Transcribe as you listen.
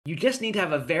You just need to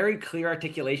have a very clear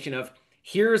articulation of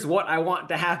here's what I want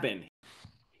to happen.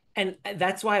 And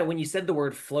that's why when you said the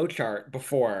word flowchart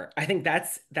before, I think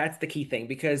that's the key thing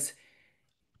because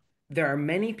there are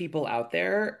many people out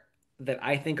there that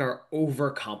I think are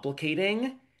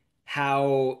overcomplicating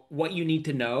how what you need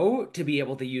to know to be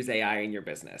able to use AI in your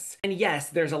business. And yes,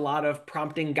 there's a lot of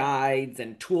prompting guides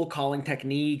and tool calling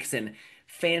techniques and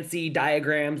fancy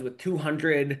diagrams with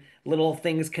 200 little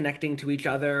things connecting to each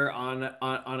other on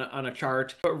a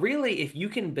chart. But really, if you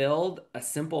can build a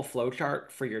simple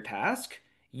flowchart for your task,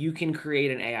 you can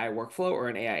create an AI workflow or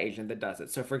an AI agent that does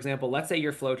it. So for example, let's say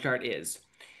your flowchart is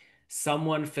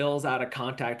someone fills out a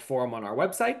contact form on our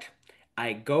website.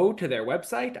 I go to their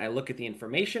website, I look at the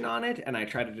information on it, and I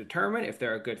try to determine if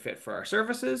they're a good fit for our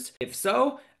services. If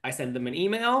so, I send them an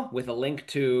email with a link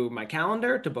to my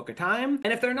calendar to book a time.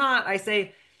 And if they're not, I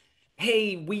say,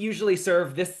 hey, we usually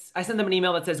serve this. I send them an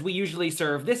email that says, we usually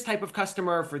serve this type of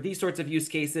customer for these sorts of use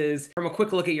cases. From a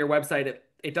quick look at your website,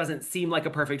 it doesn't seem like a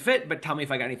perfect fit, but tell me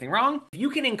if I got anything wrong. If you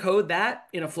can encode that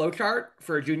in a flowchart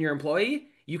for a junior employee,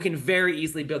 you can very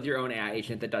easily build your own AI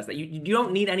agent that does that. You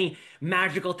don't need any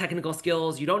magical technical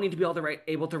skills. You don't need to be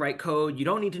able to write code. You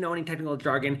don't need to know any technical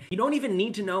jargon. You don't even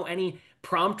need to know any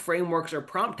prompt frameworks or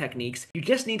prompt techniques. You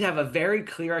just need to have a very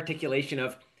clear articulation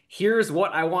of here's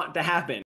what I want to happen.